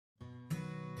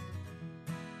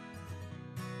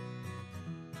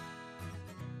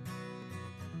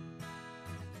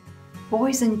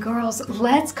Boys and girls,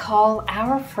 let's call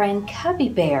our friend Cubby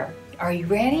Bear. Are you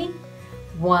ready?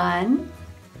 1,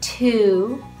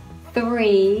 2,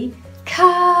 3,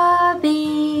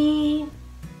 Cubby!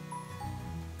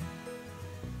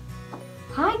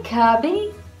 Hi,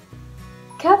 Cubby.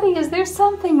 Cubby, is there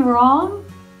something wrong?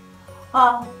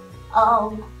 I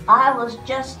was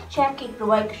just checking to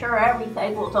make sure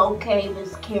everything was okay,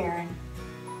 Miss Karen.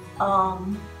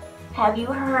 Have you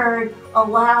heard a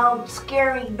loud,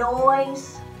 scary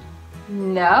noise?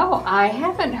 No, I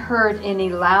haven't heard any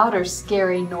loud or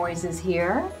scary noises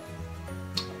here.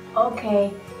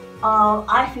 Okay,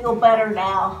 I feel better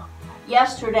now.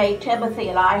 Yesterday, Timothy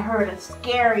and I heard a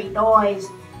scary noise,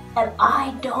 and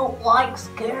I don't like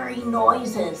scary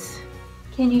noises.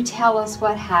 Can you tell us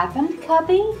what happened,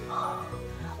 Cubby?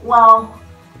 Well,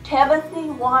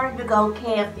 Timothy wanted to go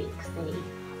camping, see,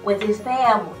 with his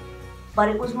family, but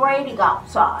it was raining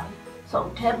outside. So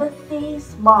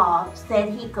Timothy's mom said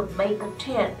he could make a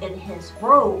tent in his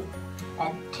room,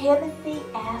 and Timothy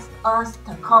asked us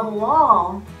to come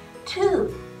along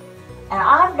too. And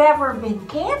I've never been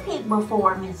camping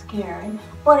before, Miss Karen,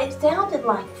 but it sounded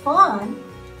like fun.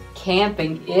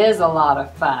 Camping is a lot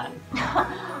of fun.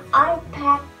 I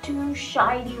packed 2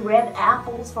 shiny red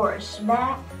apples for a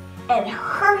snack and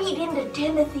hurried into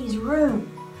Timothy's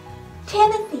room.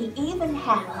 Timothy even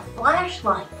had a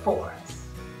flashlight for us.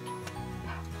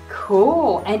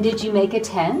 Cool. And did you make a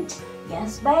tent?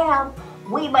 Yes, ma'am.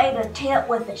 We made a tent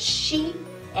with a sheet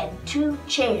and 2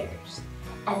 chairs.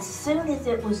 As soon as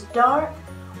it was dark,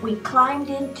 we climbed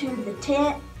into the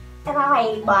tent and I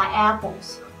ate my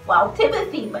apples while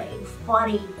Timothy made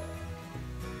funny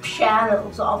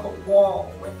shadows on the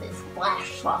wall with his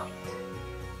flashlight.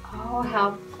 Oh,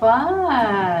 how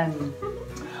fun!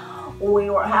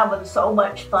 We were having so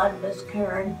much fun, Miss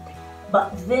Karen, but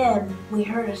then we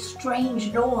heard a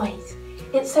strange noise.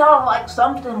 It sounded like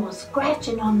something was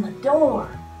scratching on the door.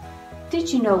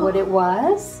 Did you know what it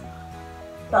was?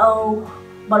 No,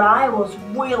 but I was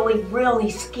really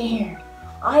scared.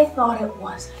 I thought it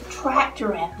was a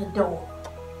tractor at the door.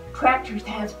 Tractors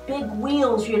have big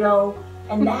wheels, you know,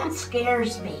 and that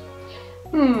scares me.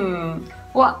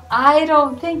 Well, I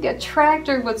don't think a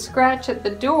tractor would scratch at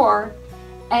the door,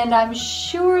 and I'm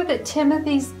sure that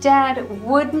Timothy's dad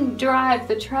wouldn't drive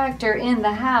the tractor in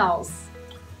the house.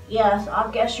 Yes,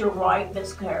 I guess you're right,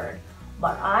 Miss Karen,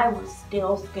 but I was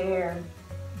still scared.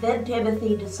 Then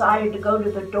Timothy decided to go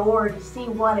to the door to see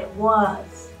what it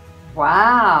was.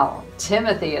 Wow,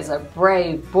 Timothy is a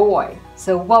brave boy.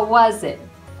 So what was it?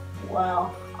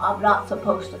 Well, I'm not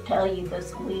supposed to tell you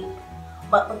this week,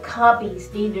 but the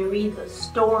Cubbies need to read the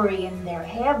story in their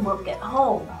handbook at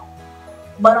home.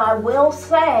 But I will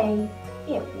say,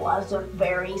 it wasn't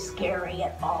very scary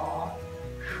at all.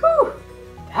 Whew,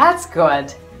 that's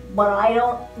good. But I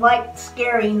don't like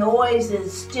scary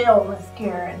noises still, Miss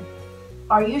Karen.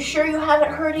 Are you sure you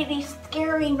haven't heard any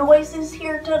scary noises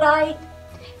here tonight?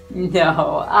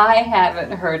 No, I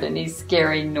haven't heard any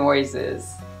scary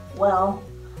noises. Well,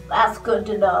 that's good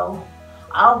to know.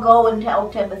 I'll go and tell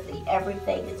Timothy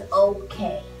everything is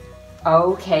okay.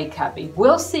 Okay, Cubby.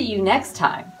 We'll see you next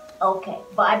time. Okay,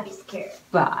 bye, Miss Karen.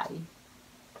 Bye.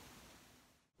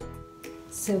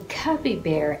 So Cubby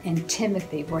Bear and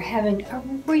Timothy were having a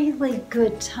really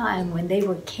good time when they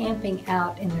were camping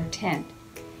out in their tent,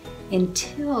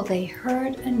 until they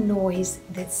heard a noise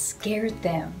that scared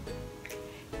them.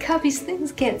 Cubbies,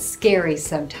 things get scary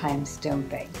sometimes, don't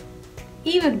they?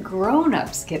 Even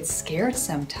grown-ups get scared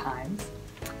sometimes.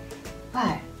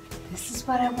 But this is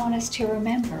what I want us to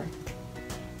remember,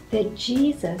 that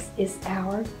Jesus is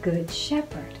our good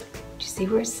shepherd. Do you see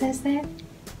where it says that?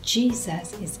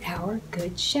 Jesus is our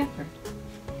good shepherd.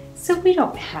 So we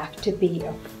don't have to be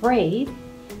afraid.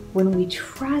 When we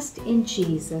trust in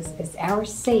Jesus as our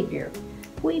Savior,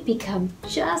 we become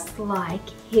just like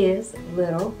His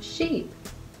little sheep.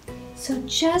 So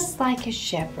just like a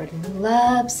shepherd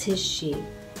loves his sheep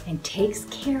and takes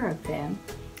care of them,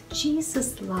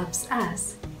 Jesus loves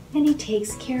us and He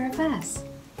takes care of us.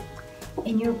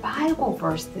 In your Bible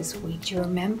verse this week, do you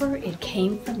remember it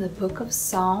came from the book of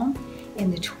Psalm in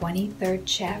the 23rd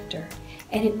chapter,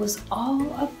 and it was all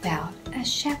about a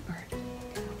shepherd.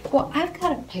 Well, I've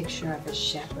got a picture of a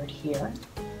shepherd here.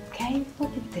 Okay,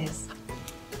 look at this.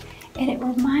 And it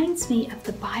reminds me of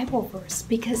the Bible verse,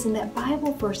 because in that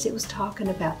Bible verse it was talking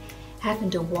about having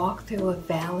to walk through a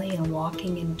valley and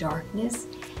walking in darkness.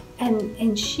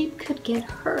 And sheep could get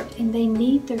hurt and they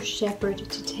need their shepherd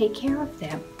to take care of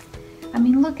them. I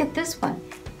mean, look at this one.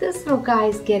 This little guy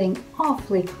is getting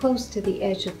awfully close to the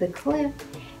edge of the cliff,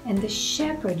 and the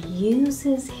shepherd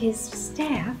uses his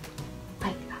staff,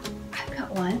 like I've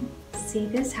got one. See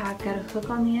this, how I've got a hook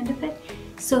on the end of it?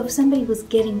 So if somebody was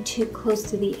getting too close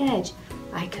to the edge,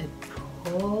 I could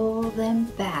pull them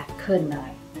back, couldn't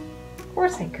I? Of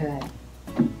course I could.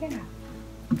 Yeah.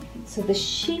 So the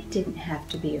sheep didn't have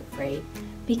to be afraid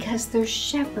because their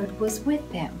shepherd was with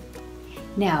them.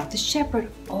 Now, the shepherd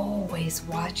always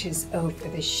watches over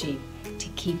the sheep to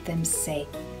keep them safe.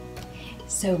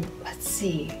 So let's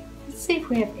see if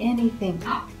we have anything.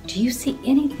 Do you see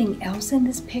anything else in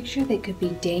this picture that could be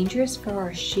dangerous for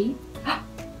our sheep?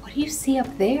 What do you see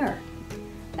up there?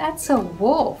 That's a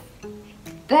wolf.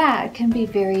 That can be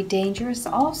very dangerous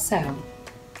also.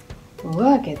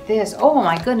 Look at this. Oh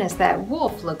my goodness, that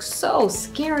wolf looks so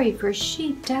scary for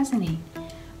sheep, doesn't he?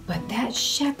 But that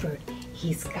shepherd,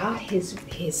 he's got his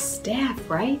staff,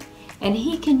 right? And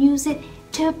he can use it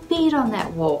to beat on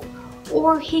that wolf,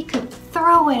 or he could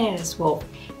throw it at his wolf.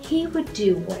 He would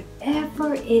do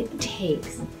whatever it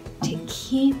takes to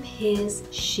keep his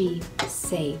sheep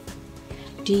safe.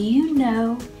 Do you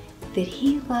know that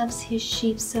he loves his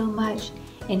sheep so much,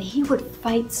 and he would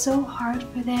fight so hard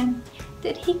for them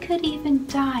that he could even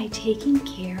die taking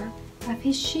care of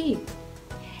his sheep?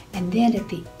 And then at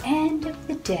the end of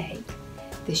the day,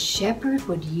 the shepherd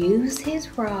would use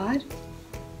his rod,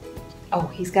 oh,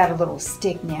 he's got a little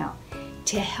stick now,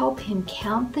 to help him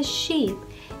count the sheep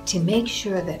to make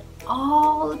sure that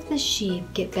all of the sheep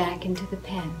get back into the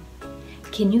pen.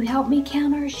 Can you help me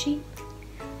count our sheep?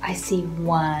 I see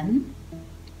 1,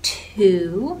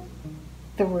 2,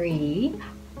 3,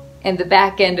 and the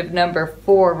back end of number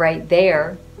 4 right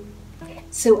there.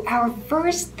 So our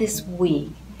verse this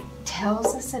week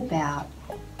tells us about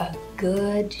a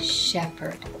good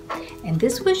shepherd. And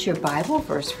this was your Bible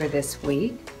verse for this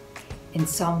week in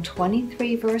Psalm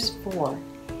 23 verse 4.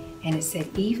 And it said,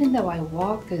 even though I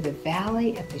walk through the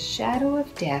valley of the shadow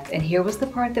of death, and here was the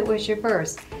part that was your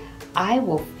verse, I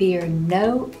will fear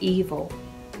no evil,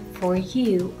 for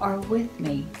you are with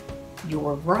me.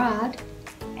 Your rod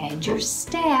and your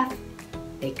staff,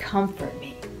 they comfort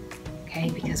me. Okay,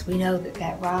 because we know that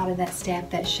that rod and that staff,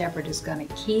 that shepherd is going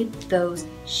to keep those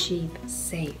sheep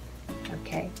safe.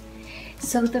 Okay,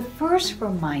 so the verse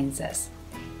reminds us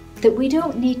that we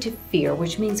don't need to fear,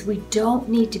 which means we don't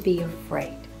need to be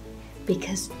afraid,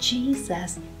 because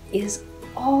Jesus is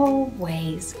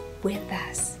always with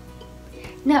us.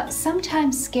 Now,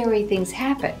 sometimes scary things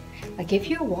happen. Like if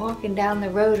you're walking down the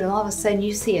road and all of a sudden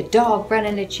you see a dog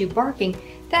running at you barking,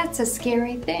 that's a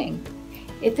scary thing.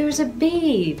 If there's a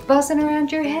bee buzzing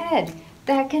around your head,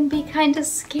 that can be kind of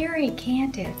scary,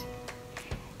 can't it?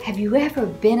 Have you ever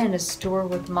been in a store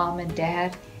with mom and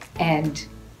dad and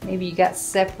maybe you got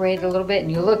separated a little bit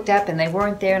and you looked up and they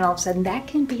weren't there, and all of a sudden that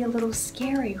can be a little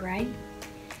scary, right?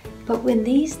 But when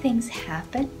these things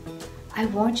happen, I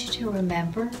want you to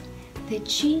remember that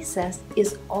Jesus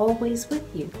is always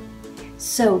with you.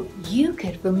 So you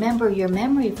could remember your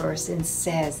memory verse and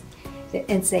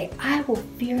say, I will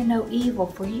fear no evil,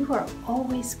 for you are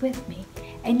always with me.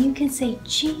 And you can say,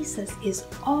 Jesus is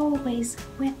always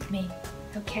with me,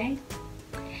 okay?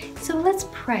 So let's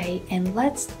pray and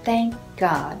let's thank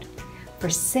God for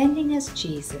sending us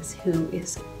Jesus, who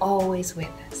is always with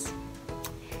us.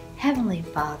 Heavenly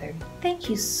Father, thank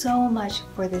you so much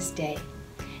for this day.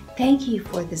 Thank you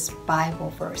for this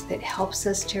Bible verse that helps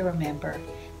us to remember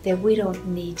that we don't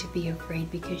need to be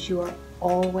afraid because you are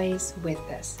always with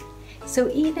us. So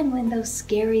even when those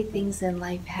scary things in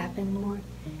life happen, Lord,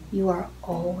 you are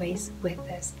always with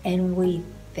us, and we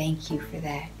thank you for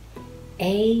that.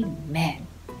 Amen.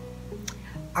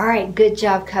 All right, good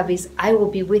job, Cubbies. I will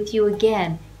be with you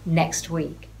again next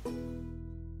week.